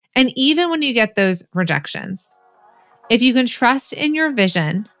And even when you get those rejections, if you can trust in your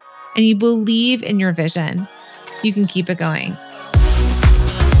vision and you believe in your vision, you can keep it going.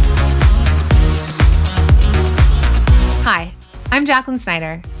 Hi, I'm Jacqueline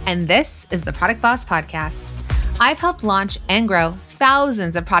Snyder, and this is the Product Boss Podcast. I've helped launch and grow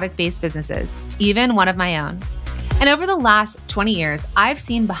thousands of product-based businesses, even one of my own. And over the last 20 years, I've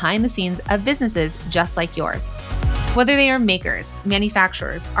seen behind the scenes of businesses just like yours. Whether they are makers,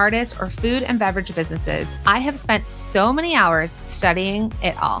 manufacturers, artists, or food and beverage businesses, I have spent so many hours studying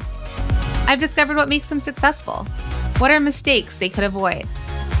it all. I've discovered what makes them successful. What are mistakes they could avoid?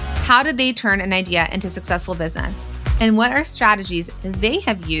 How did they turn an idea into successful business? And what are strategies they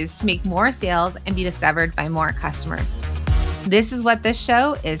have used to make more sales and be discovered by more customers? This is what this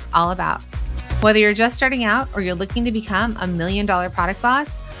show is all about. Whether you're just starting out or you're looking to become $1 million product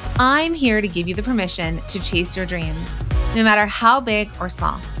boss, I'm here to give you the permission to chase your dreams, no matter how big or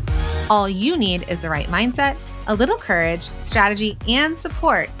small. All you need is the right mindset, a little courage, strategy, and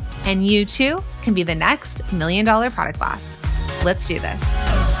support, and you too can be the next $1 million product boss. Let's do this.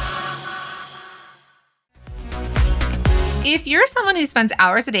 If you're someone who spends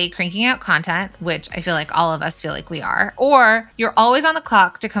hours a day cranking out content, which I feel like all of us feel like we are, or you're always on the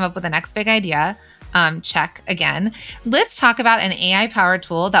clock to come up with the next big idea, check again, let's talk about an AI-powered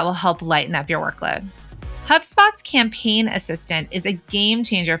tool that will help lighten up your workload. HubSpot's Campaign Assistant is a game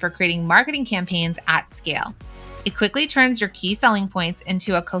changer for creating marketing campaigns at scale. It quickly turns your key selling points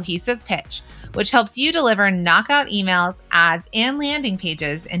into a cohesive pitch, which helps you deliver knockout emails, ads, and landing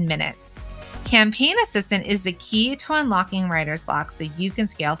pages in minutes. Campaign Assistant is the key to unlocking writer's block so you can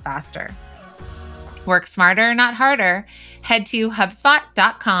scale faster. Work smarter, not harder. Head to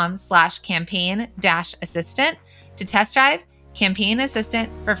hubspot.com/campaign-assistant to test drive Campaign Assistant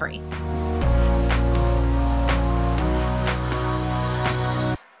for free.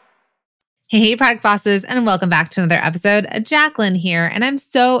 Hey, product bosses, and welcome back to another episode. Jacqueline here, and I'm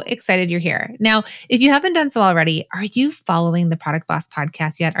so excited you're here. Now, if you haven't done so already, are you following the Product Boss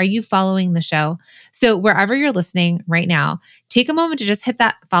Podcast yet? Are you following the show? So wherever you're listening right now, take a moment to just hit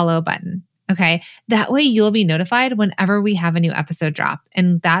that follow button, okay? That way you'll be notified whenever we have a new episode drop,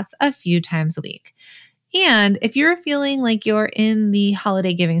 and that's a few times a week. And if you're feeling like you're in the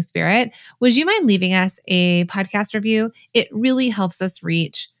holiday giving spirit, would you mind leaving us a podcast review? It really helps us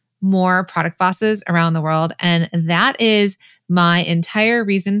reach more product bosses around the world. And that is my entire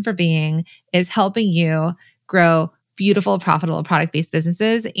reason for being, is helping you grow beautiful, profitable product-based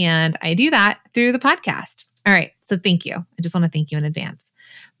businesses. And I do that through the podcast. All right. So thank you. I just want to thank you in advance.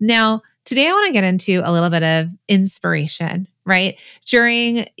 Now, today I want to get into a little bit of inspiration, right?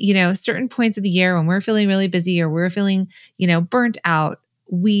 During, certain points of the year when we're feeling really busy or we're feeling, burnt out,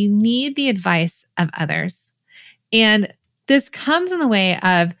 we need the advice of others. And this comes in the way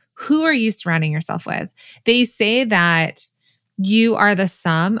of, who are you surrounding yourself with? They say that you are the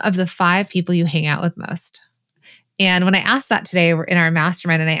sum of the 5 people you hang out with most. And when I asked that today, we're in our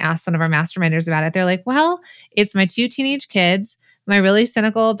mastermind, and I asked one of our masterminders about it, they're like, well, it's my 2 teenage kids, my really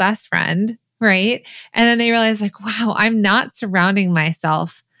cynical best friend, right? And then they realize like, wow, I'm not surrounding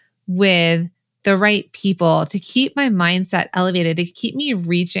myself with the right people to keep my mindset elevated, to keep me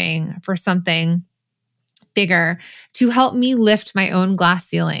reaching for something bigger, to help me lift my own glass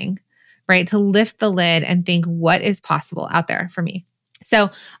ceiling, right? To lift the lid and think what is possible out there for me. So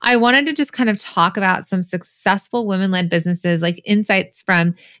I wanted to just kind of talk about some successful women-led businesses, like insights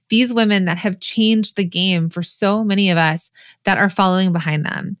from these women that have changed the game for so many of us that are following behind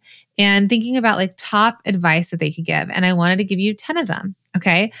them, and thinking about like top advice that they could give. And I wanted to give you 10 of them.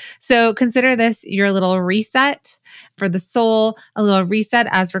 Okay. So consider this your little reset for the soul, a little reset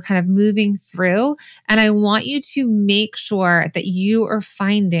as we're kind of moving through. And I want you to make sure that you are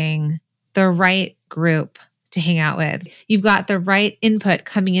finding the right group to hang out with. You've got the right input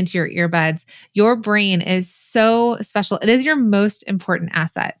coming into your earbuds. Your brain is so special. It is your most important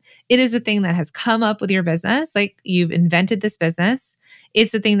asset. It is the thing that has come up with your business. Like, you've invented this business.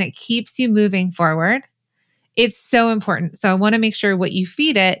 It's the thing that keeps you moving forward. It's so important. So I want to make sure what you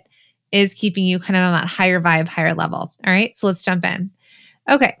feed it is keeping you kind of on that higher vibe, higher level. All right. So let's jump in.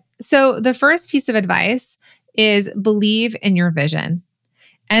 Okay. So the first piece of advice is believe in your vision.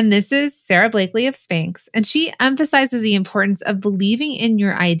 And this is Sarah Blakely of Spanx. And she emphasizes the importance of believing in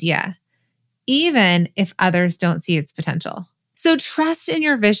your idea, even if others don't see its potential. So trust in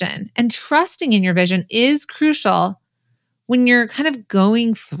your vision, and trusting in your vision is crucial when you're kind of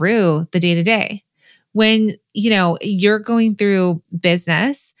going through the day-to-day. When, you're going through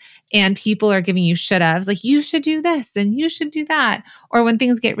business and people are giving you should-haves, like you should do this and you should do that. Or when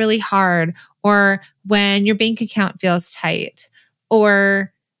things get really hard, or when your bank account feels tight,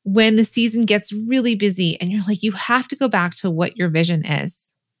 or when the season gets really busy and you're like, you have to go back to what your vision is.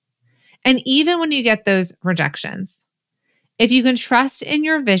 And even when you get those rejections, if you can trust in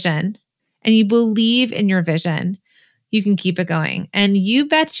your vision and you believe in your vision, you can keep it going. And you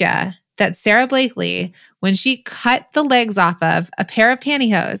betcha that Sara Blakely, when she cut the legs off of a pair of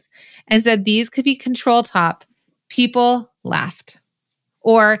pantyhose and said these could be control top, people laughed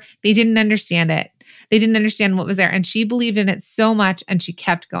or they didn't understand it. They didn't understand what was there. And she believed in it so much and she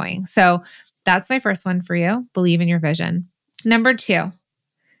kept going. So that's my first one for you. Believe in your vision. Number 2,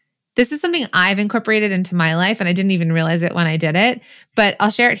 this is something I've incorporated into my life and I didn't even realize it when I did it, but I'll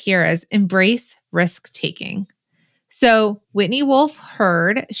share it here as embrace risk taking. So Whitney Wolfe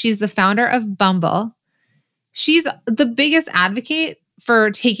Herd, she's the founder of Bumble. She's the biggest advocate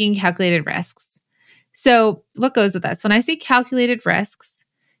for taking calculated risks. So what goes with this? When I say calculated risks,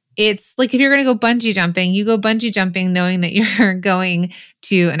 it's like if you're going to go bungee jumping, you go bungee jumping knowing that you're going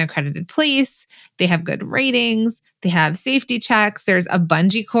to an accredited place. They have good ratings. They have safety checks. There's a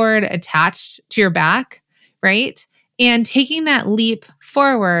bungee cord attached to your back, right? And taking that leap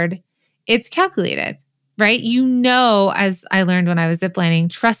forward, it's calculated, right? You know, as I learned when I was ziplining,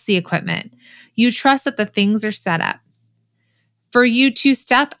 trust the equipment. You trust that the things are set up for you to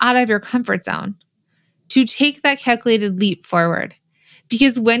step out of your comfort zone, to take that calculated leap forward.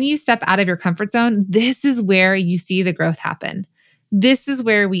 Because when you step out of your comfort zone, this is where you see the growth happen. This is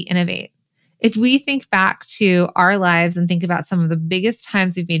where we innovate. If we think back to our lives and think about some of the biggest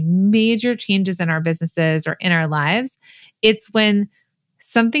times we've made major changes in our businesses or in our lives, it's when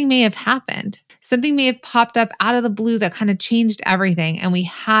something may have happened. Something may have popped up out of the blue that kind of changed everything, and we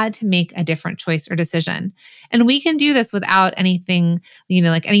had to make a different choice or decision. And we can do this without anything,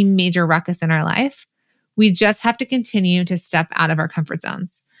 like any major ruckus in our life. We just have to continue to step out of our comfort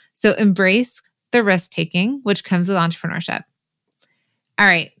zones. So embrace the risk taking, which comes with entrepreneurship. All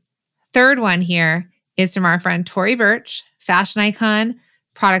right. Third one here is from our friend Tory Burch, fashion icon,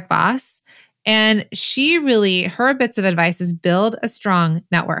 product boss. And her bits of advice is build a strong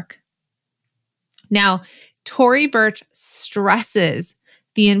network. Now, Tory Burch stresses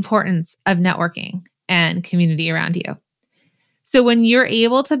the importance of networking and community around you. So when you're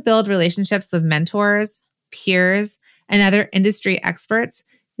able to build relationships with mentors, peers, and other industry experts,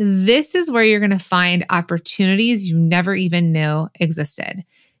 this is where you're going to find opportunities you never even knew existed.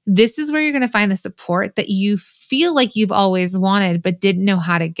 This is where you're going to find the support that you feel like you've always wanted but didn't know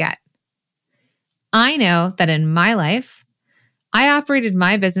how to get. I know that in my life, I operated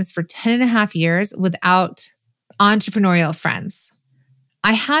my business for 10 and a half years without entrepreneurial friends.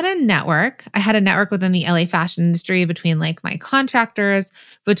 I had a network. I had a network within the LA fashion industry between my contractors,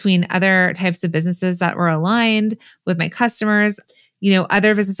 between other types of businesses that were aligned with my customers,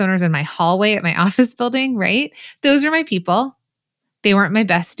 other business owners in my hallway at my office building, right? Those were my people. They weren't my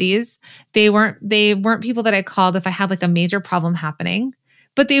besties. They weren't people that I called if I had a major problem happening,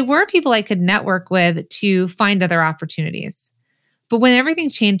 but they were people I could network with to find other opportunities. But when everything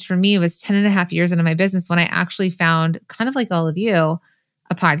changed for me, it was 10 and a half years into my business when I actually found, kind of like all of you,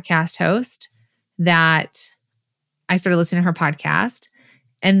 a podcast host that I started listening to her podcast.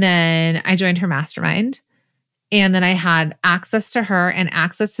 And then I joined her mastermind. And then I had access to her and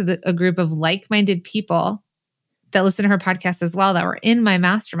access to a group of like-minded people that listen to her podcast as well that were in my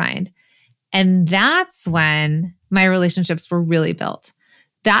mastermind. And that's when my relationships were really built.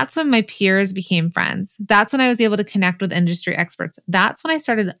 That's when my peers became friends. That's when I was able to connect with industry experts. That's when I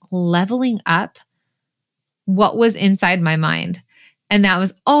started leveling up what was inside my mind. And that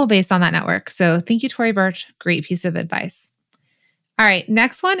was all based on that network. So thank you, Tory Burch. Great piece of advice. All right,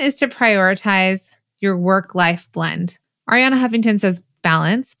 next one is to prioritize your work-life blend. Arianna Huffington says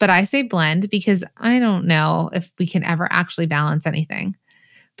balance, but I say blend because I don't know if we can ever actually balance anything.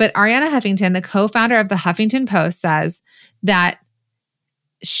 But Arianna Huffington, the co-founder of the Huffington Post, says that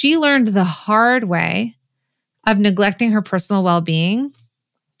she learned the hard way of neglecting her personal well-being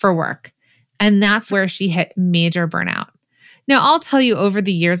for work. And that's where she hit major burnout. Now, I'll tell you, over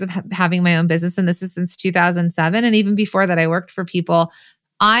the years of having my own business, and this is since 2007, and even before that, I worked for people,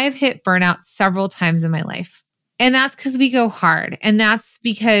 I've hit burnout several times in my life. And that's because we go hard. And that's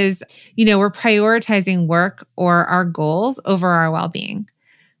because, we're prioritizing work or our goals over our well-being.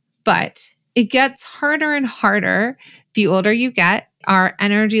 But it gets harder and harder the older you get. Our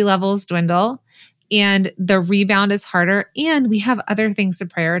energy levels dwindle and the rebound is harder. And we have other things to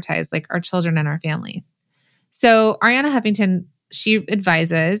prioritize, like our children and our family. So Arianna Huffington, she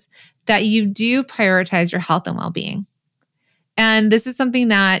advises that you do prioritize your health and well-being. And this is something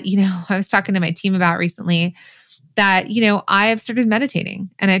that, I was talking to my team about recently, that, I've started meditating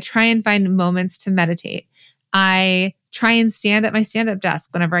and I try and find moments to meditate. I try and stand at my stand-up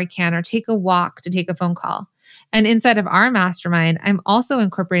desk whenever I can, or take a walk to take a phone call. And inside of our mastermind, I'm also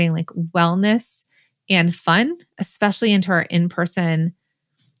incorporating like wellness and fun, especially into our in-person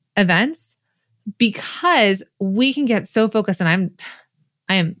events, because we can get so focused. And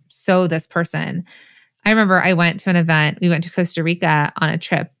I am so this person. I remember I went to an event. We went to Costa Rica on a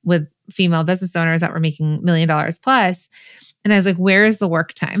trip with female business owners that were making $1 million plus. And I was like, where is the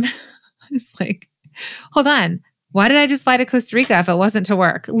work time? I was like, hold on. Why did I just fly to Costa Rica if it wasn't to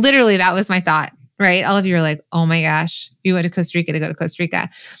work? Literally, that was my thought, right? All of you are like, oh my gosh, you went to Costa Rica to go to Costa Rica.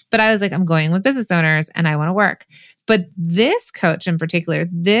 But I was like, I'm going with business owners and I want to work. But this coach in particular,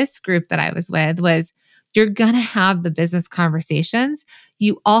 this group that I was with was, you're going to have the business conversations.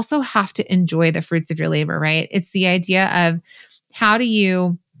 You also have to enjoy the fruits of your labor, right? It's the idea of how do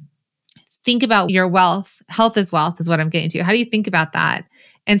you think about your wealth? Health is wealth is what I'm getting to. How do you think about that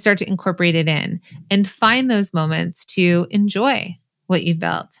and start to incorporate it in and find those moments to enjoy what you've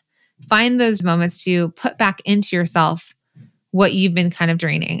built? Find those moments to put back into yourself what you've been kind of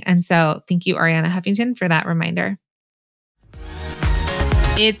draining. And so thank you, Arianna Huffington, for that reminder.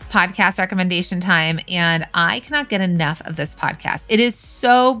 It's podcast recommendation time, and I cannot get enough of this podcast. It is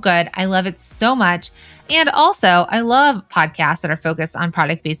so good. I love it so much. And also, I love podcasts that are focused on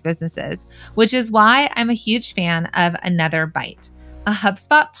product-based businesses, which is why I'm a huge fan of Another Bite, a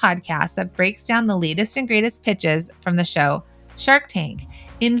HubSpot podcast that breaks down the latest and greatest pitches from the show Shark Tank.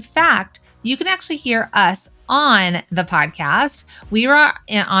 In fact, you can actually hear us on the podcast. We were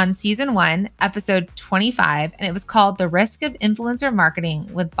on season 1, episode 25, and it was called The Risk of Influencer Marketing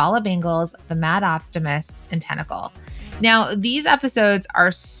with Bala Bangles, The Mad Optimist, and Tentacle. Now, these episodes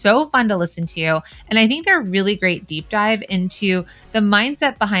are so fun to listen to, and I think they're a really great deep dive into the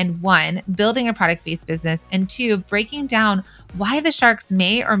mindset behind 1, building a product-based business, and 2, breaking down why the sharks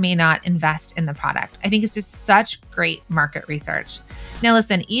may or may not invest in the product. I think it's just such great market research. Now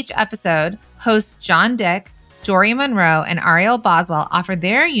listen, each episode, hosts John Dick, Jory Monroe, and Ariel Boswell offer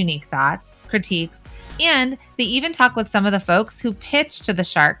their unique thoughts, critiques, and they even talk with some of the folks who pitched to the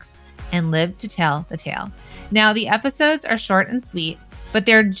sharks and lived to tell the tale. Now, the episodes are short and sweet, but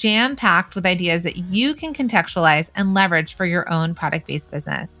they're jam-packed with ideas that you can contextualize and leverage for your own product-based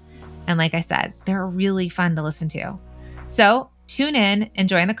business. And like I said, they're really fun to listen to. So tune in and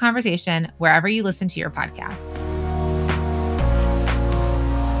join the conversation wherever you listen to your podcasts.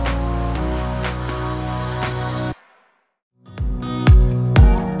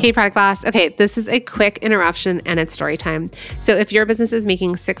 Hey, Product Boss. Okay, this is a quick interruption and it's story time. So if your business is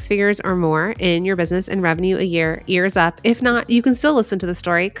making 6 figures or more in your business and revenue a year, ears up. If not, you can still listen to the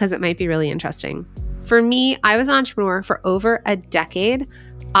story because it might be really interesting. For me, I was an entrepreneur for over a decade,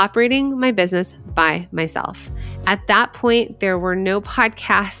 operating my business by myself. At that point, there were no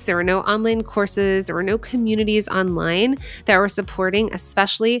podcasts, there were no online courses, there were no communities online that were supporting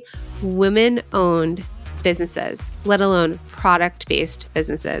especially women-owned businesses, let alone product-based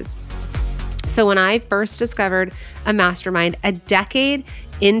businesses. So when I first discovered a mastermind a decade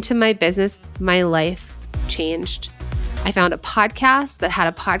into my business, my life changed. I found a podcast that had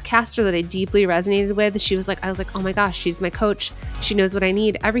a podcaster that I deeply resonated with. I was like, oh my gosh, she's my coach. She knows what I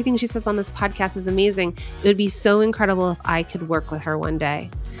need. Everything she says on this podcast is amazing. It would be so incredible if I could work with her one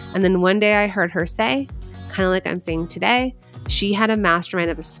day. And then one day I heard her say, kind of like I'm saying today, she had a mastermind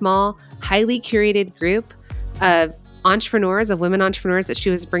of a small, highly curated group of entrepreneurs, of women entrepreneurs that she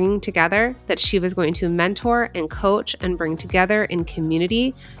was bringing together, that she was going to mentor and coach and bring together in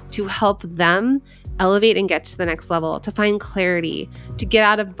community to help them elevate and get to the next level, to find clarity, to get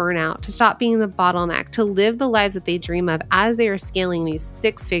out of burnout, to stop being the bottleneck, to live the lives that they dream of as they are scaling these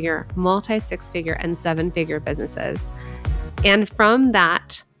 6-figure, multi-6-figure, and 7-figure businesses. And from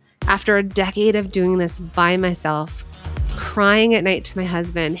that, after a decade of doing this by myself, crying at night to my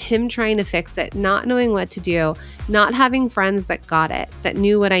husband, him trying to fix it, not knowing what to do, not having friends that got it, that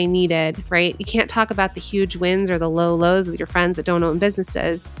knew what I needed, right? You can't talk about the huge wins or the low lows with your friends that don't own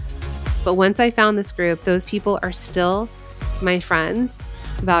businesses. But once I found this group, those people are still my friends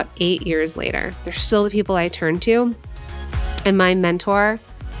about 8 years later. They're still the people I turn to. And my mentor,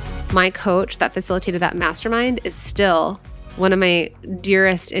 my coach that facilitated that mastermind is still one of my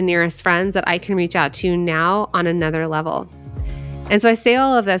dearest and nearest friends that I can reach out to now on another level. And so I say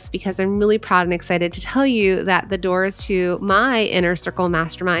all of this because I'm really proud and excited to tell you that the doors to my Inner Circle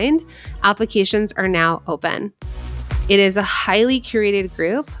Mastermind applications are now open. It is a highly curated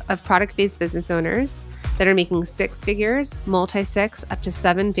group of product-based business owners that are making 6 figures, multi-6, up to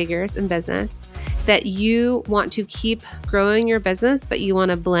 7 figures in business, that you want to keep growing your business, but you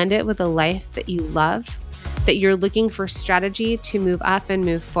want to blend it with a life that you love, that you're looking for strategy to move up and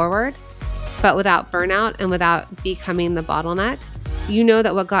move forward. but without burnout and without becoming the bottleneck. You know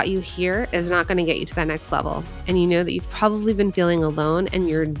that what got you here is not going to get you to that next level. And you know that you've probably been feeling alone and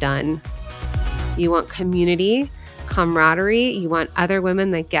you're done. You want community, camaraderie. You want other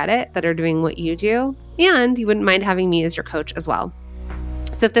women that get it, that are doing what you do. And you wouldn't mind having me as your coach as well.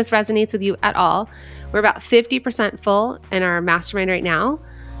 So if this resonates with you at all, we're about 50% full in our mastermind right now.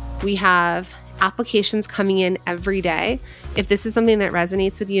 We have applications coming in every day. If this is something that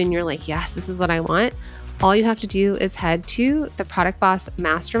resonates with you and you're like, yes, this is what I want, all you have to do is head to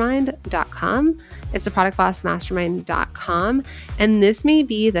theproductbossmastermind.com. It's theproductbossmastermind.com. And this may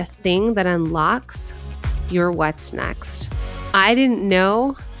be the thing that unlocks your what's next. I didn't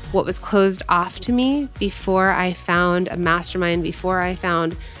know what was closed off to me before I found a mastermind, before I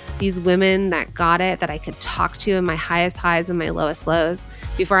found these women that got it, that I could talk to in my highest highs and my lowest lows,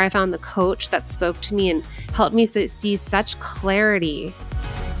 before I found the coach that spoke to me and helped me see such clarity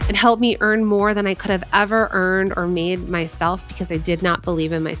and helped me earn more than I could have ever earned or made myself, because I did not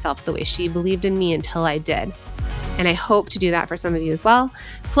believe in myself the way she believed in me until I did. And I hope to do that for some of you as well.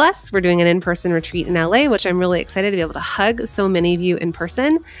 Plus, we're doing an in-person retreat in LA, which I'm really excited to be able to hug so many of you in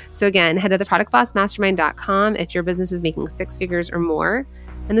person. So again, head to theproductbossmastermind.com if your business is making 6 figures or more,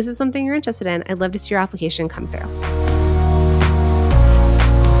 and this is something you're interested in. I'd love to see your application come through.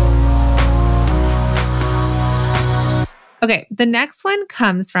 Okay, the next one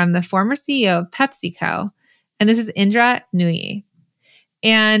comes from the former CEO of PepsiCo, and this is Indra Nooyi.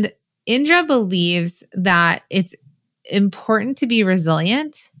 And Indra believes that it's important to be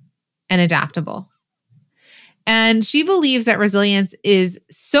resilient and adaptable. And she believes that resilience is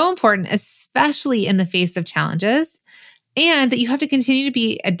so important, especially in the face of challenges, and that you have to continue to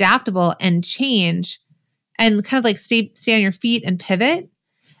be adaptable and change and kind of like stay on your feet and pivot.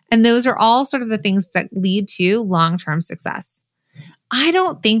 And those are all sort of the things that lead to long-term success. I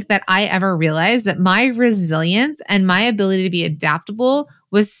don't think that I ever realized that my resilience and my ability to be adaptable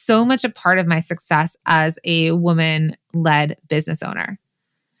was so much a part of my success as a woman-led business owner,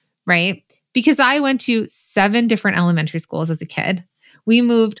 right? Because I went to 7 different elementary schools as a kid. We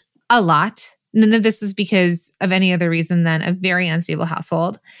moved a lot. None of this is because of any other reason than a very unstable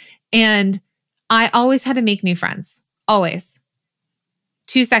household. And I always had to make new friends, always.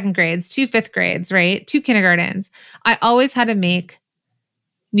 2 second grades, 2 fifth grades, right? 2 kindergartens. I always had to make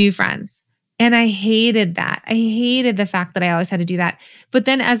new friends. And I hated that. I hated the fact that I always had to do that. But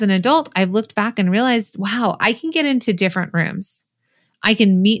then as an adult, I've looked back and realized, wow, I can get into different rooms. I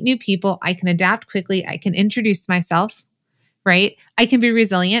can meet new people. I can adapt quickly. I can introduce myself, right? I can be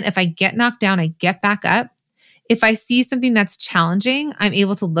resilient. If I get knocked down, I get back up. If I see something that's challenging, I'm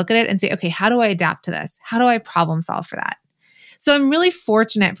able to look at it and say, okay, how do I adapt to this? How do I problem solve for that? So I'm really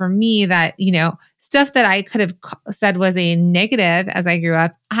fortunate for me that, stuff that I could have said was a negative as I grew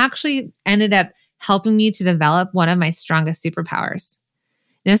up actually ended up helping me to develop one of my strongest superpowers.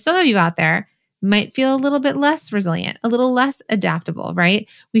 Now, some of you out there might feel a little bit less resilient, a little less adaptable, right?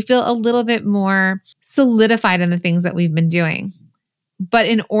 We feel a little bit more solidified in the things that we've been doing. But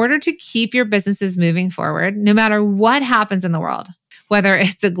in order to keep your businesses moving forward, no matter what happens in the world, whether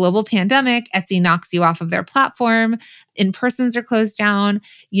it's a global pandemic, Etsy knocks you off of their platform, in-persons are closed down,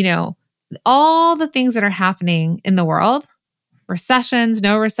 all the things that are happening in the world, recessions,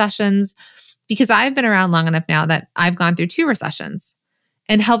 no recessions, because I've been around long enough now that I've gone through 2 recessions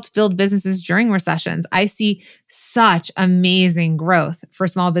and helped build businesses during recessions. I see such amazing growth for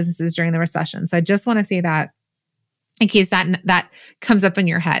small businesses during the recession. So I just want to say that in case that comes up in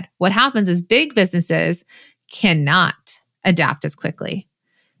your head. What happens is big businesses cannot adapt as quickly.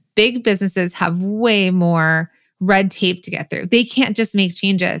 Big businesses have way more red tape to get through. They can't just make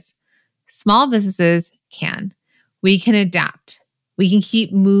changes. Small businesses can. We can adapt. We can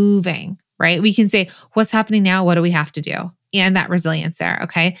keep moving, right? We can say, what's happening now? What do we have to do? And that resilience there,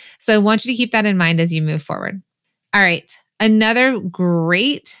 okay? So I want you to keep that in mind as you move forward. All right. Another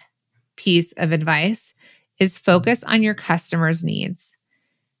great piece of advice is focus on your customers' needs.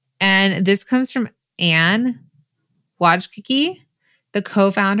 And this comes from Anne Wojcicki, the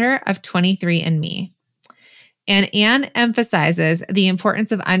co-founder of 23andMe. And Anne emphasizes the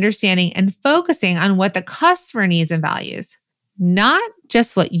importance of understanding and focusing on what the customer needs and values, not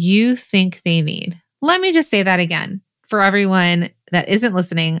just what you think they need. Let me just say that again. For everyone that isn't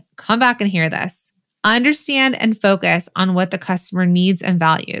listening, come back and hear this. Understand and focus on what the customer needs and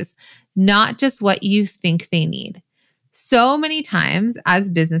values, not just what you think they need. So many times as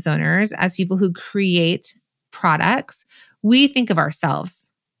business owners, as people who create products, we think of ourselves.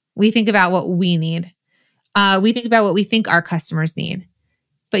 We think about what we need. We think about what we think our customers need.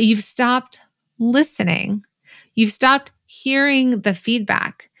 But you've stopped listening. You've stopped hearing the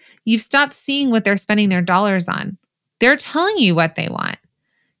feedback. You've stopped seeing what they're spending their dollars on. They're telling you what they want.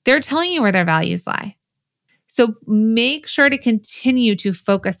 They're telling you where their values lie. So make sure to continue to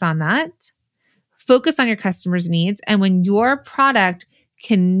focus on that. Focus on your customers' needs. And when your product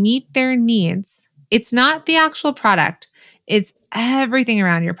can meet their needs, it's not the actual product. It's everything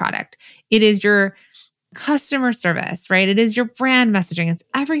around your product. It is your customer service, right? It is your brand messaging. It's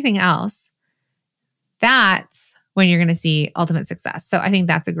everything else. That's when you're going to see ultimate success. So I think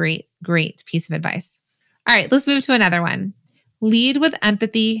that's a great, great piece of advice. All right, let's move to another one. Lead with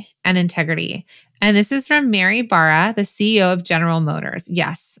empathy and integrity. And this is from Mary Barra, the CEO of General Motors.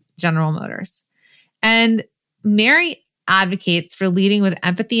 Yes, General Motors. And Mary advocates for leading with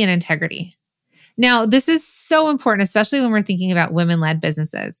empathy and integrity. Now, this is so important, especially when we're thinking about women-led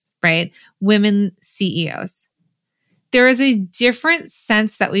businesses, right? Women CEOs. There is a different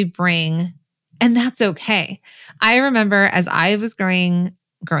sense that we bring, and that's okay. I remember as I was growing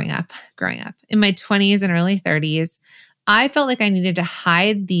up in my 20s and early 30s, I felt like I needed to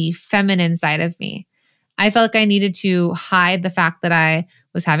hide the feminine side of me. I felt like I needed to hide the fact that I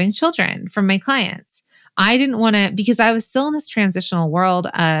was having children from my clients. I didn't want to, because I was still in this transitional world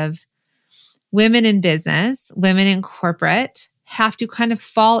of women in business, women in corporate have to kind of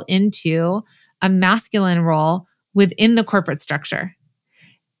fall into a masculine role within the corporate structure.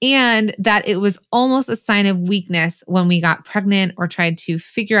 And that it was almost a sign of weakness when we got pregnant or tried to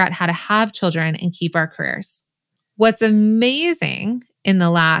figure out how to have children and keep our careers. What's amazing in the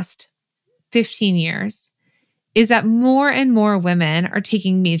last 15 years is that more and more women are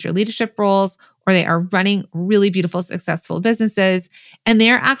taking major leadership roles, or they are running really beautiful, successful businesses, and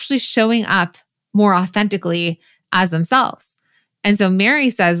they're actually showing up more authentically as themselves. And so Mary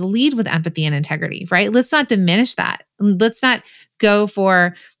says, lead with empathy and integrity, right? Let's not diminish that. Let's not go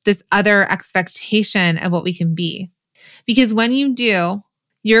for this other expectation of what we can be. Because when you do,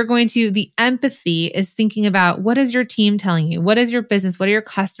 the empathy is thinking about, what is your team telling you? What is your business? What are your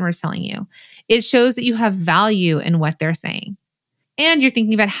customers telling you? It shows that you have value in what they're saying. And you're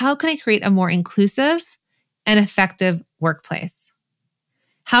thinking about, how can I create a more inclusive and effective workplace?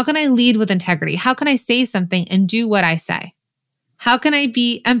 How can I lead with integrity? How can I say something and do what I say? How can I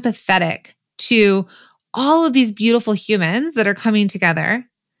be empathetic to all of these beautiful humans that are coming together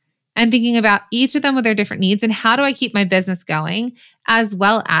and thinking about each of them with their different needs, and how do I keep my business going, as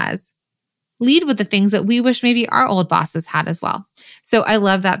well as lead with the things that we wish maybe our old bosses had as well. So I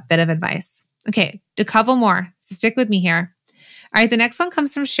love that bit of advice. Okay, a couple more. So stick with me here. All right, the next one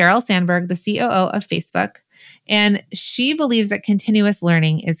comes from Sheryl Sandberg, the COO of Facebook, and she believes that continuous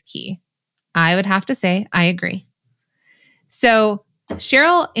learning is key. I would have to say, I agree. So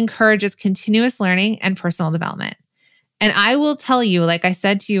Sheryl encourages continuous learning and personal development. And I will tell you, like I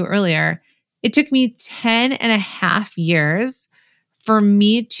said to you earlier, it took me 10 and a half years for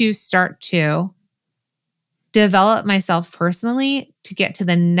me to start to develop myself personally to get to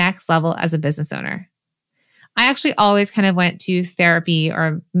the next level as a business owner. I actually always kind of went to therapy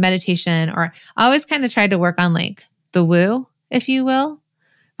or meditation, or I always kind of tried to work on like the woo, if you will,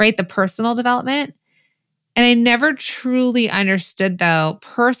 right? The personal development. And I never truly understood, though,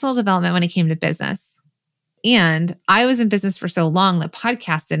 personal development when it came to business. And I was in business for so long that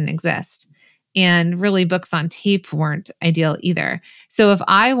podcasts didn't exist. And really books on tape weren't ideal either. So if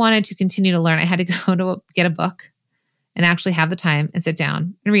I wanted to continue to learn, I had to go to get a book and actually have the time and sit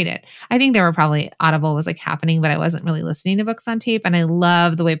down and read it. I think there were probably Audible was like happening, but I wasn't really listening to books on tape. And I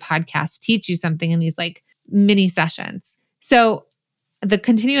love the way podcasts teach you something in these like mini sessions. So the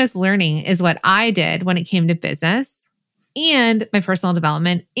continuous learning is what I did when it came to business and my personal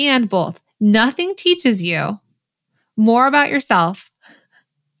development, and both. Nothing teaches you more about yourself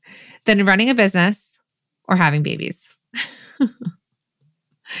than running a business or having babies.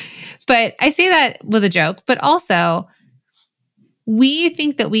 But I say that with a joke, but also we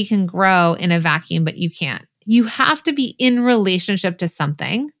think that we can grow in a vacuum, but you can't. You have to be in relationship to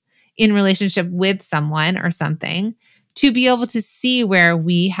something, in relationship with someone or something, to be able to see where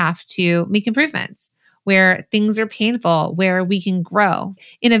we have to make improvements, where things are painful, where we can grow.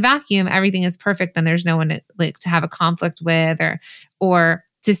 In a vacuum, everything is perfect and there's no one to have a conflict with or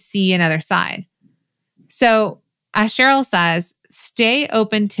to see another side. So as Sheryl says, stay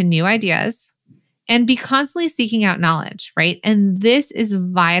open to new ideas and be constantly seeking out knowledge, right? And this is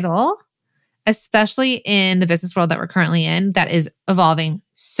vital, especially in the business world that we're currently in, that is evolving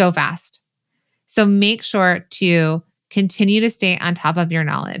so fast. So make sure to continue to stay on top of your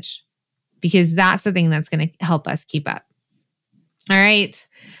knowledge, because that's the thing that's going to help us keep up. All right.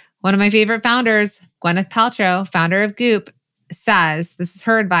 One of my favorite founders, Gwyneth Paltrow, founder of Goop, says, this is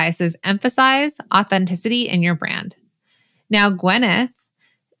her advice, is emphasize authenticity in your brand. Now, Gwyneth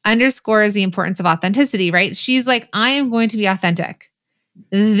underscores the importance of authenticity, right? She's like, I am going to be authentic.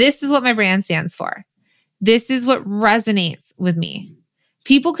 This is what my brand stands for. This is what resonates with me.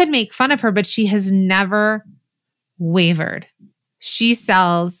 People could make fun of her, but she has never wavered. She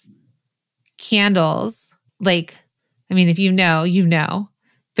sells candles. Like, I mean, if you know, you know,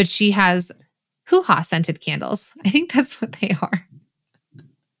 but she has hoo-ha scented candles. I think that's what they are.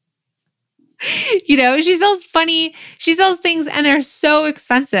 You know, she sells things and they're so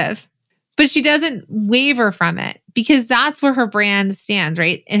expensive, but she doesn't waver from it because that's where her brand stands,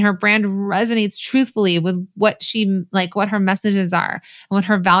 right? And her brand resonates truthfully with what her messages are and what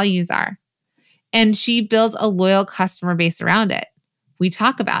her values are. And she builds a loyal customer base around it. We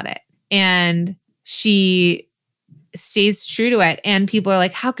talk about it and she stays true to it. And people are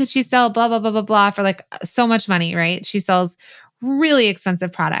like, how could she sell blah, blah, blah, blah, blah for like so much money, right? She sells really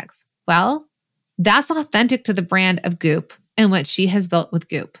expensive products. Well, that's authentic to the brand of Goop and what she has built with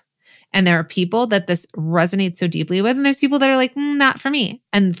Goop. And there are people that this resonates so deeply with, and there's people that are like, not for me.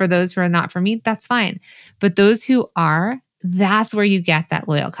 And for those who are not for me, that's fine. But those who are, that's where you get that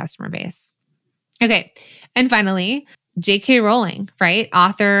loyal customer base. Okay. And finally, J.K. Rowling, right?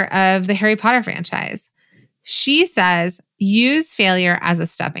 Author of the Harry Potter franchise. She says, use failure as a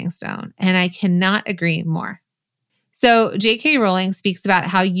stepping stone. And I cannot agree more. So J.K. Rowling speaks about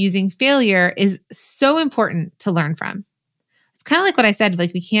how using failure is so important to learn from. It's kind of like what I said,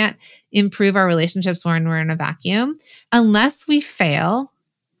 like we can't improve our relationships when we're in a vacuum. Unless we fail,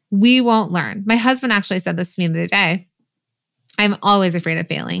 we won't learn. My husband actually said this to me the other day. I'm always afraid of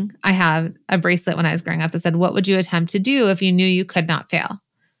failing. I have a bracelet when I was growing up that said, what would you attempt to do if you knew you could not fail?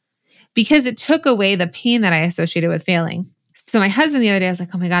 Because it took away the pain that I associated with failing. So my husband the other day, I was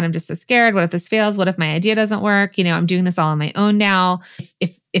like, oh my God, I'm just so scared. What if this fails? What if my idea doesn't work? You know, I'm doing this all on my own now.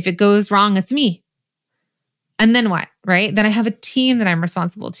 If it goes wrong, it's me. And then what, right? Then I have a team that I'm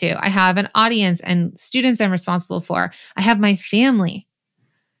responsible to. I have an audience and students I'm responsible for. I have my family.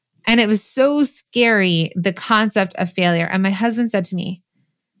 And it was so scary, the concept of failure. And my husband said to me,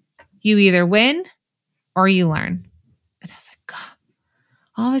 you either win or you learn. And I was like, God,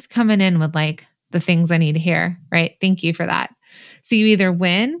 always coming in with like the things I need to hear, right? Thank you for that. So you either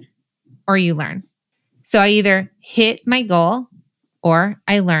win or you learn. So I either hit my goal or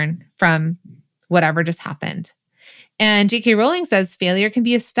I learn from whatever just happened. And J.K. Rowling says failure can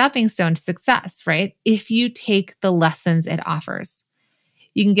be a stepping stone to success, right? If you take the lessons it offers.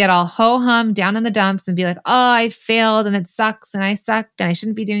 You can get all ho-hum down in the dumps and be like, oh, I failed and it sucks and I suck and I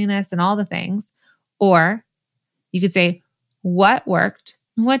shouldn't be doing this and all the things. Or you could say, what worked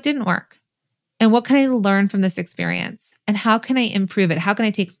and what didn't work? And what can I learn from this experience? And how can I improve it? How can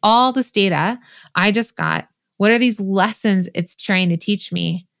I take all this data I just got? What are these lessons it's trying to teach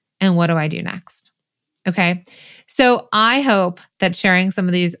me? And what do I do next? Okay. So I hope that sharing some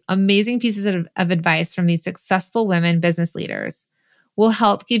of these amazing pieces of advice from these successful women business leaders will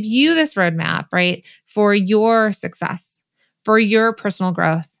help give you this roadmap, right? For your success, for your personal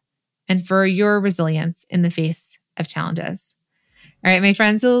growth, and for your resilience in the face of challenges. All right, my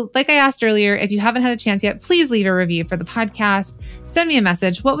friends. So like I asked earlier, if you haven't had a chance yet, please leave a review for the podcast. Send me a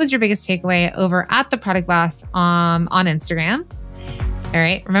message. What was your biggest takeaway over at The Product Boss on Instagram? All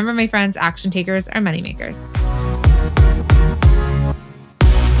right. Remember, my friends, action takers are money makers.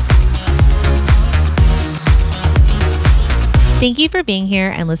 Thank you for being here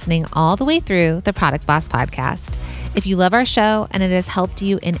and listening all the way through the Product Boss podcast. If you love our show and it has helped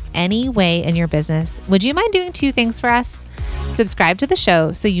you in any way in your business, would you mind doing 2 things for us? Subscribe to the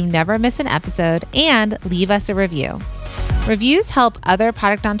show so you never miss an episode and leave us a review. Reviews help other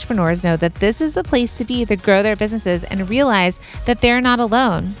product entrepreneurs know that this is the place to be to grow their businesses and realize that they're not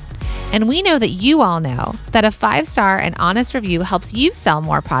alone. And we know that you all know that a 5-star and honest review helps you sell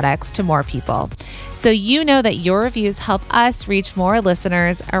more products to more people. So you know that your reviews help us reach more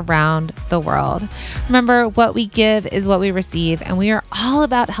listeners around the world. Remember, what we give is what we receive, and we are all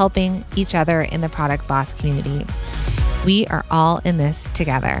about helping each other in the Product Boss community. We are all in this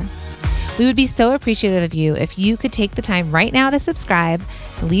together. We would be so appreciative of you if you could take the time right now to subscribe,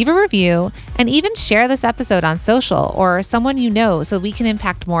 leave a review, and even share this episode on social or someone you know so we can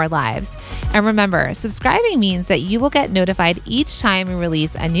impact more lives. And remember, subscribing means that you will get notified each time we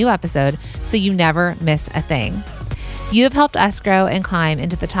release a new episode so you never miss a thing. You have helped us grow and climb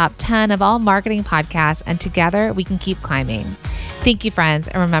into the top 10 of all marketing podcasts, and together we can keep climbing. Thank you, friends.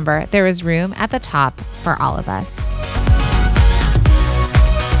 And remember, there is room at the top for all of us.